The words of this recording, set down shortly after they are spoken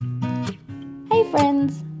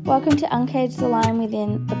friends, welcome to Uncage the Lion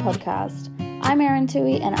Within, the podcast. I'm Erin,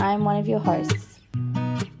 Tuohy, and I'm one of your hosts.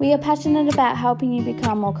 We are passionate about helping you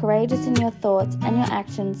become more courageous in your thoughts and your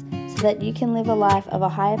actions so that you can live a life of a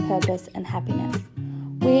higher purpose and happiness.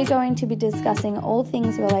 We are going to be discussing all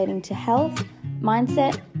things relating to health,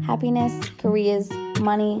 mindset, happiness, careers,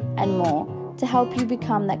 money, and more to help you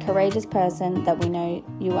become that courageous person that we know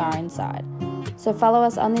you are inside. So follow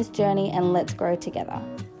us on this journey and let's grow together.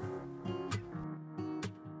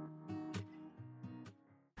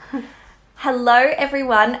 Hello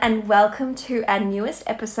everyone and welcome to our newest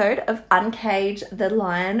episode of Uncage the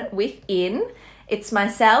Lion Within. It's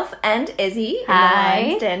myself and Ezzy in the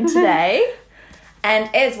lion's den today. And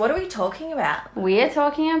Ez, what are we talking about? We are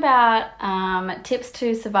talking about tips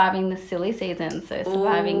to surviving the silly season, so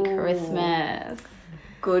surviving Christmas.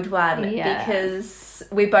 Good one, Yes. because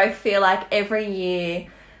we both feel like every year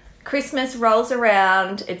Christmas rolls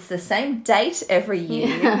around, it's the same date every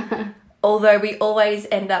year. Although we always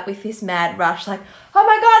end up with this mad rush, like, oh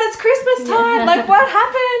my God, it's Christmas time. Like, what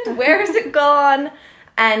happened? Where has it gone?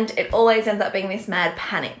 And it always ends up being this mad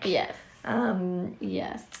panic. Yes.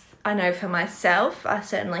 Yes. I know for myself, I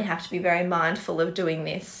certainly have to be very mindful of doing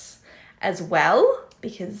this as well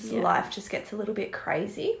because life just gets a little bit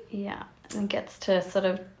crazy. Yeah. And it gets to sort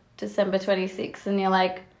of December 26th and you're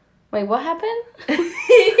like, wait, what happened?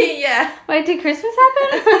 Yeah. Wait, did Christmas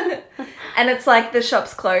happen? And it's like the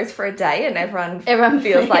shops close for a day and everyone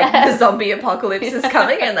feels like the zombie apocalypse is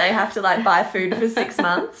coming and they have to like buy food for 6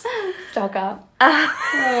 months. Stock up.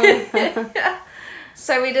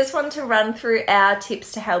 So we just want to run through our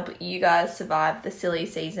tips to help you guys survive the silly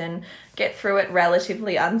season, get through it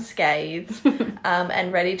relatively unscathed,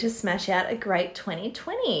 and ready to smash out a great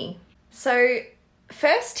 2020. So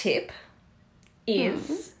first tip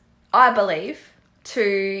is, I believe,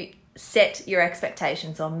 to set your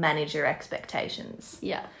expectations or manage your expectations.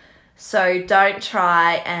 Yeah. So don't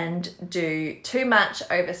try and do too much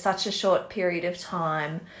over such a short period of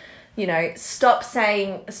time. You know, stop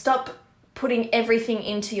putting everything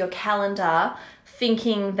into your calendar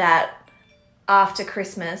thinking that after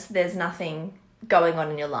Christmas there's nothing going on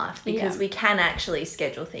in your life because we can actually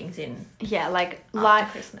schedule things in. Yeah, like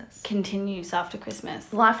life Christmas continues after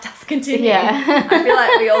Christmas. Life does continue. Yeah. I feel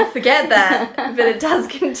like we all forget that, but it does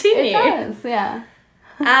continue. It does, yeah.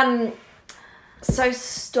 So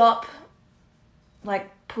stop like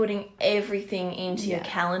putting everything into your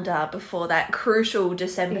calendar before that crucial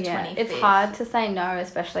December 25th. It's hard to say no,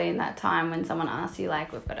 especially in that time when someone asks you,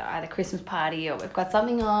 like, we've got either Christmas party or we've got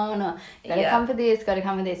something on or you got to come for this, got to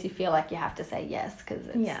come for this. You feel like you have to say yes because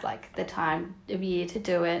it's like the time of year to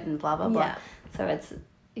do it and blah, blah, blah. Yeah. So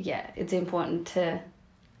it's important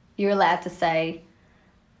you're allowed to say,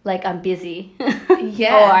 like, I'm busy.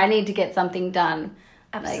 Yeah. Or I need to get something done.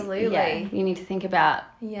 Absolutely. Like, you need to think about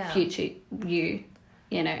future you.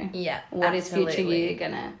 You know, what is future you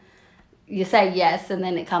gonna? You say yes, and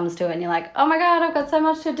then it comes to it, and you're like, "Oh my God, I've got so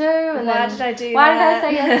much to do." And why did I do that? Why did I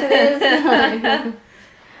say yes to this?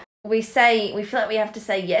 We feel like we have to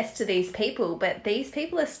say yes to these people, but these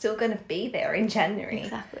people are still going to be there in January.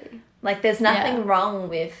 Exactly. Like, there's nothing wrong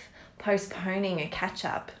with postponing a catch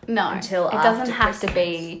up. No, until it after doesn't have Christmas. to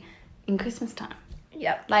be in Christmas time.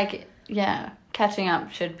 Yep. Like, catching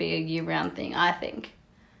up should be a year-round thing, I think.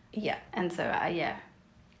 Yeah. And so,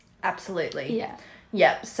 Absolutely. Yeah.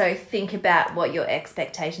 Yep. So think about what your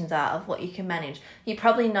expectations are of what you can manage. You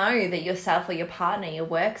probably know that yourself or your partner, your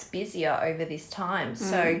work's busier over this time.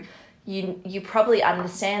 So you probably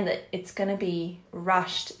understand that it's going to be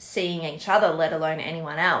rushed seeing each other, let alone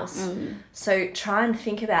anyone else. So try and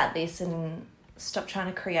think about this and stop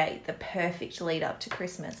trying to create the perfect lead up to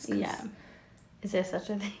Christmas. Yeah. Is there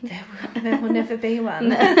such a thing? There will never be one.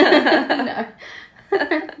 No.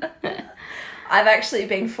 I've actually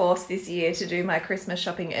been forced this year to do my Christmas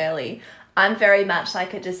shopping early. I'm very much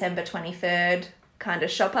like a December 23rd kind of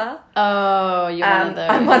shopper. Oh, you're one of those.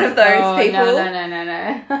 I'm one of those people. No.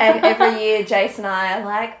 And every year, Jace and I are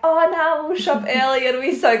like, oh no, we'll shop early. It'll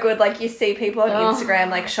be so good. Like, you see people on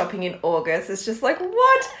Instagram like shopping in August. It's just like,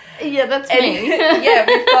 what? Yeah, that's me.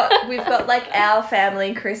 Yeah, we've got like our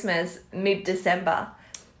family Christmas mid-December.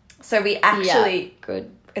 So we actually... good.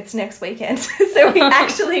 It's next weekend, so we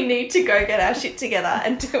actually need to go get our shit together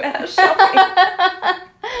and do our shopping.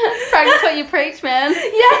 Practice what you preach, man.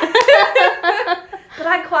 Yeah. But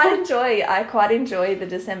I quite enjoy the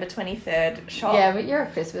December 23rd shop. Yeah, but you're a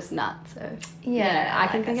Christmas nut, so I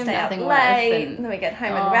can think of nothing worse and then we get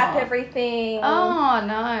home and wrap everything. Oh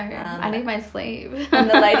no, I need my sleeve. And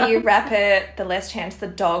the later you wrap it, the less chance the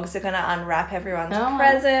dogs are going to unwrap everyone's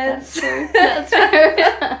presents. That's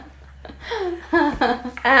true.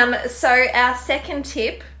 So our second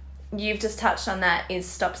tip, you've just touched on that, is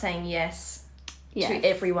stop saying yes to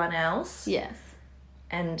everyone else. Yes.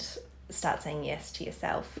 And start saying yes to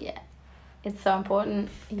yourself. Yeah. It's so important.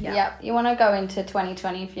 Yep. You want to go into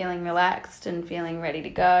 2020 feeling relaxed and feeling ready to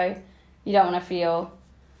go. You don't want to feel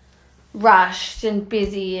rushed and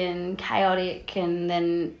busy and chaotic, and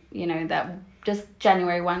then, you know, that just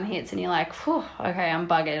January 1 hits and you're like, whew, okay, I'm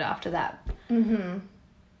buggered after that. Mm-hmm.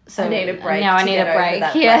 So I need a break. Now I need a break.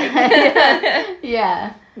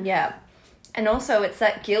 Yeah. Yeah. And also it's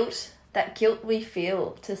that guilt we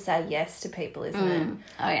feel to say yes to people, isn't it?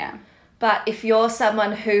 Oh, yeah. But if you're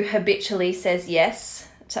someone who habitually says yes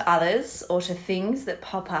to others or to things that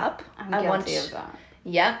pop up, I'm guilty of that.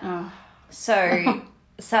 Yeah. Oh. So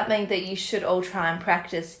something that you should all try and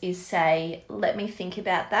practice is say, let me think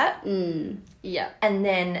about that. Yeah. And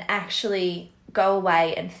then actually go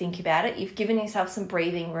away and think about it. You've given yourself some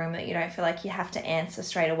breathing room that you don't feel like you have to answer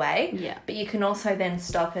straight away. Yeah. But you can also then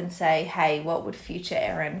stop and say, hey, what would future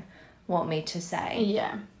Erin want me to say?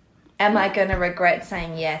 Yeah. Am I going to regret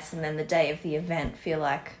saying yes and then the day of the event feel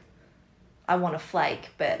like I want to flake,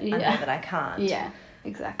 but I know that I can't? Yeah,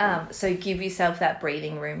 exactly. So give yourself that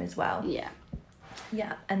breathing room as well. Yeah.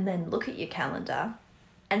 Yeah, and then look at your calendar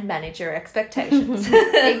and manage your expectations.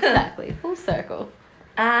 Exactly. Full circle.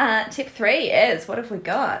 Tip 3 is, what have we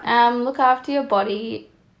got? Look after your body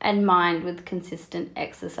and mind with consistent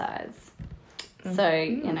exercise. Mm-hmm. So,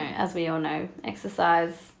 you know, as we all know,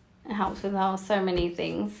 exercise helps with so many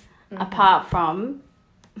things, apart from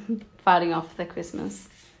fighting off the Christmas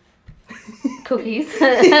cookies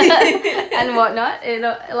and whatnot. It,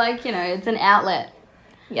 like, you know, it's an outlet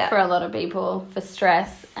for a lot of people for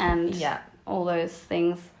stress and all those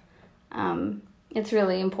things. It's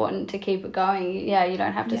really important to keep it going. Yeah, you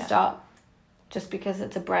don't have to stop just because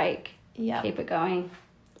it's a break. Yeah. Keep it going.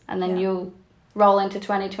 And then you'll roll into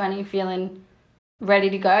 2020 feeling ready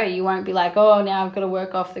to go. You won't be like, oh, now I've got to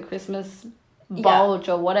work off the Christmas bulge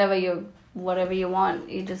or whatever you want.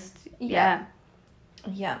 You just, Yeah,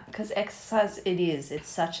 because exercise, it's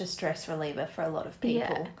such a stress reliever for a lot of people.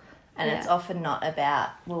 Yeah. And it's often not about,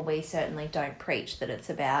 well, we certainly don't preach that it's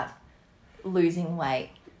about losing weight.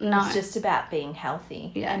 No. It's just about being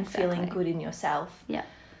healthy and feeling good in yourself. Yeah.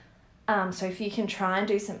 So if you can try and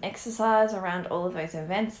do some exercise around all of those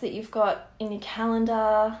events that you've got in your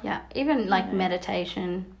calendar. Yeah, even like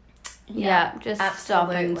meditation. Yeah, just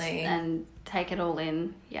absolutely. Stop and take it all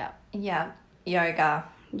in. Yeah. Yeah, yoga.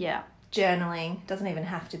 Yeah. Journaling. Doesn't even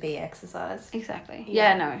have to be exercise. Exactly.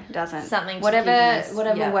 Yeah, no, it doesn't. Something whatever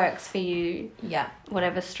works for you. Yeah.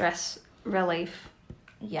 Whatever stress relief.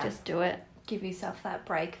 Yeah. Just do it. Give yourself that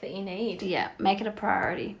break that you need. Yeah, make it a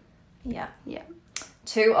priority. Yeah. Yeah.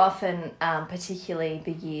 Too often, particularly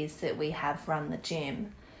the years that we have run the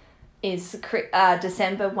gym, is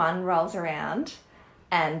December 1 rolls around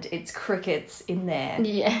and it's crickets in there.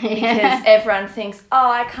 Yeah. Because everyone thinks,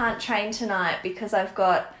 oh, I can't train tonight because I've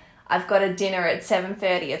got a dinner at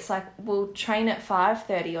 7:30. It's like, well, train at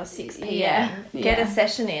 5:30 or 6 p.m. Get a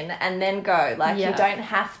session in and then go. Like, you don't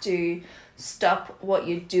have to stop what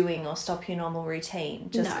you're doing or stop your normal routine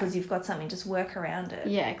just because you've got something. Just work around it.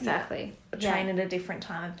 Yeah, exactly. Train at a different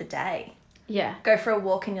time of the day. Yeah. Go for a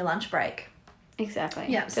walk in your lunch break. Exactly.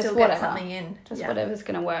 Yeah, just still get something in. Just whatever's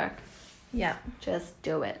going to work. Yeah. Just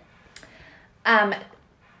do it.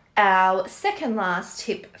 Our second last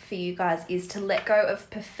tip for you guys is to let go of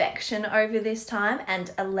perfection over this time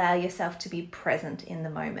and allow yourself to be present in the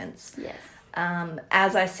moments. Yes.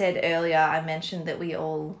 As I said earlier, I mentioned that we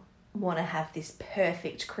all want to have this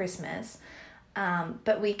perfect Christmas,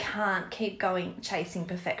 but we can't keep going chasing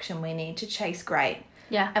perfection. We need to chase great.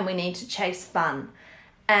 Yeah. And we need to chase fun.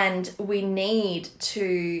 And we need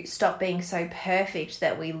to stop being so perfect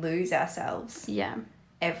that we lose ourselves. Yeah.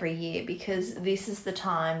 Every year, because this is the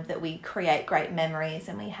time that we create great memories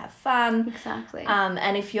and we have fun. Exactly.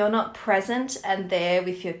 And if you're not present and there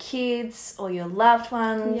with your kids or your loved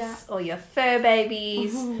ones or your fur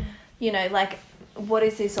babies, you know, like, what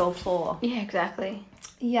is this all for? Yeah, exactly.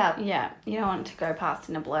 Yeah. Yeah. You don't want it to go past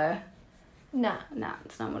in a blur. No. No,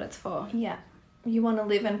 it's not what it's for. Yeah. You want to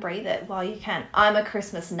live and breathe it while you can. I'm a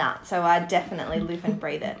Christmas nut, so I definitely live and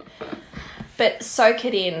breathe it. But soak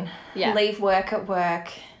it in. Yeah. Leave work at work.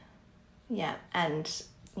 Yeah. And,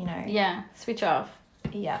 you know. Yeah. Switch off.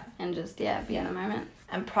 Yeah. And just, be in the moment.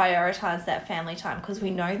 And prioritise that family time, because we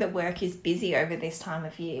know that work is busy over this time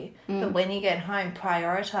of year. But when you get home,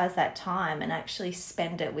 prioritise that time and actually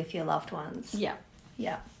spend it with your loved ones. Yeah.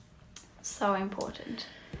 Yeah. So important.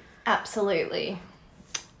 Absolutely.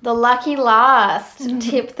 The lucky last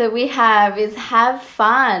tip that we have is have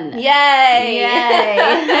fun. Yay!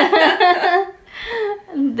 Yay!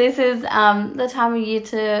 This is the time of year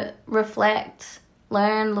to reflect,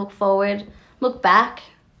 learn, look forward, look back,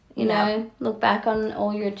 you know, look back on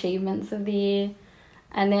all your achievements of the year,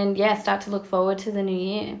 and then, start to look forward to the new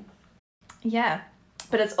year. Yeah,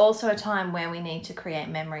 but it's also a time where we need to create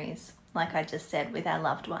memories, like I just said, with our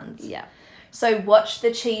loved ones. Yeah. So watch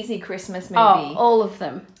the cheesy Christmas movie. Oh, all of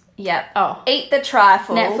them. Yep. Oh. Eat the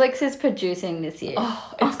trifle. Netflix is producing this year.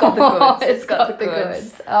 Oh, it's got the goods. It's got the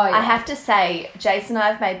goods. Oh, yeah. I have to say, Jason and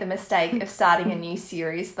I have made the mistake of starting a new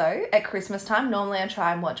series, though, at Christmas time. Normally I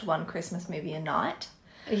try and watch one Christmas movie a night.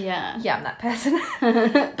 Yeah. Yeah, I'm that person.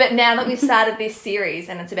 But now that we've started this series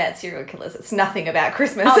and it's about serial killers, it's nothing about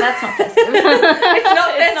Christmas. Oh, that's not festive. It's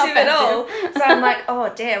not festive at all. So I'm like,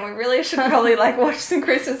 oh, damn, we really should probably, watch some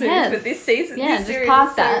Christmas movies. But this season, this series just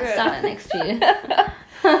pass is that. so Start it next year.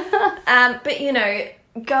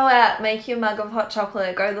 But, go out, make your mug of hot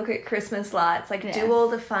chocolate, go look at Christmas lights, do all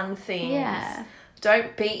the fun things. Yeah.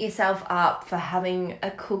 Don't beat yourself up for having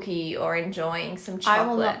a cookie or enjoying some chocolate. I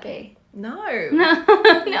will not be. No.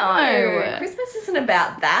 No. Christmas isn't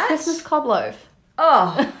about that. Christmas cob loaf.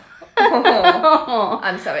 Oh.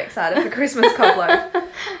 I'm so excited for Christmas cob loaf.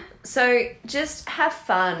 So just have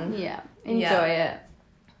fun. Yeah. Enjoy it.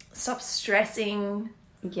 Stop stressing.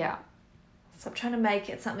 Yeah. Stop trying to make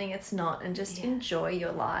it something it's not, and just enjoy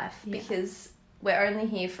your life because we're only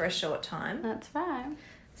here for a short time. That's right.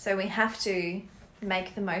 So we have to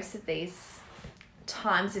make the most of these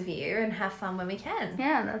times of year and have fun when we can.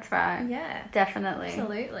 Yeah, that's right. Yeah. Definitely.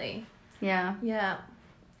 Absolutely. Yeah. Yeah.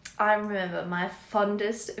 I remember my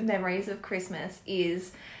fondest memories of Christmas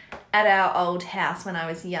is at our old house when I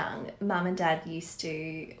was young. Mum and Dad used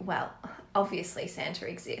to, obviously Santa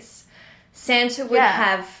exists. Santa would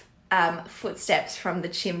have footsteps from the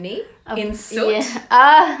chimney in soot.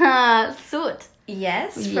 Yeah. Soot.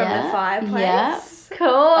 Yes, from the fireplace. Yeah. Cool.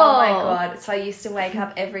 Oh my God. So I used to wake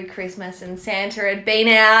up every Christmas and Santa had been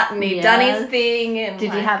out and he'd done his thing. And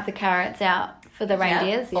did you have the carrots out for the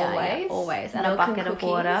reindeers? Yeah, always. Yeah, always. And milk a bucket and of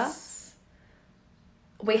water.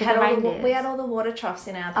 We had all the water troughs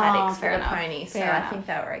in our paddocks for the ponies, so I think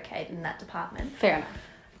they were okay in that department. Fair enough.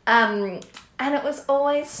 And it was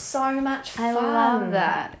always so much fun. I love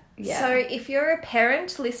that. Yeah. So if you're a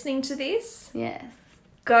parent listening to this, yes,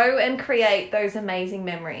 go and create those amazing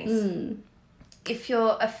memories. Mm. If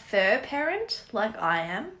you're a fur parent, like I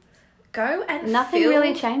am, go and nothing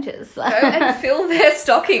really changes. Go and fill their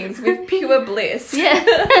stockings with pure bliss. Yeah.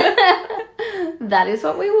 That is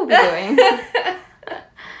what we will be doing.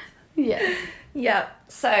 Yes. Yep.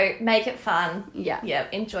 So make it fun. Yeah.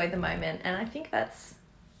 Yep. Enjoy the moment. And I think that's...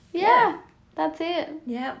 That's it.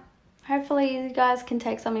 Yep. Hopefully you guys can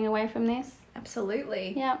take something away from this.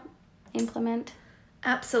 Absolutely. Yep. Implement.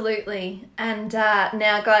 Absolutely. And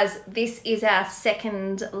now, guys, this is our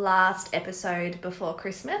second last episode before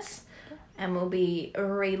Christmas. And we'll be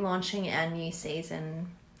relaunching our new season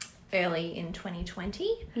early in 2020.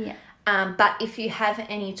 Yeah. But if you have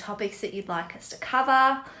any topics that you'd like us to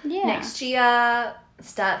cover next year,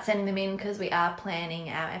 start sending them in because we are planning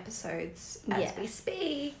our episodes as we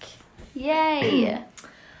speak. Yay.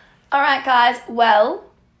 All right, guys. Well,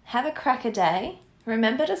 have a cracker day.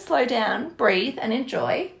 Remember to slow down, breathe, and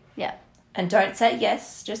enjoy. Yeah. And don't say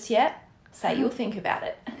yes just yet. Say you'll think about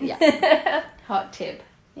it. Yeah. Hot tip.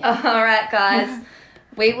 Yeah. All right, guys.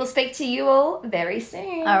 We will speak to you all very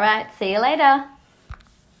soon. All right. See you later.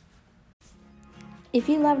 If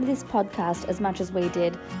you loved this podcast as much as we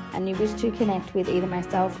did and you wish to connect with either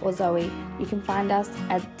myself or Zoe, you can find us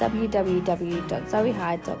at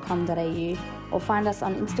www.zoehyde.com.au or find us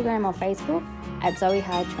on Instagram or Facebook at Zoe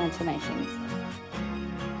Hyde Transformations.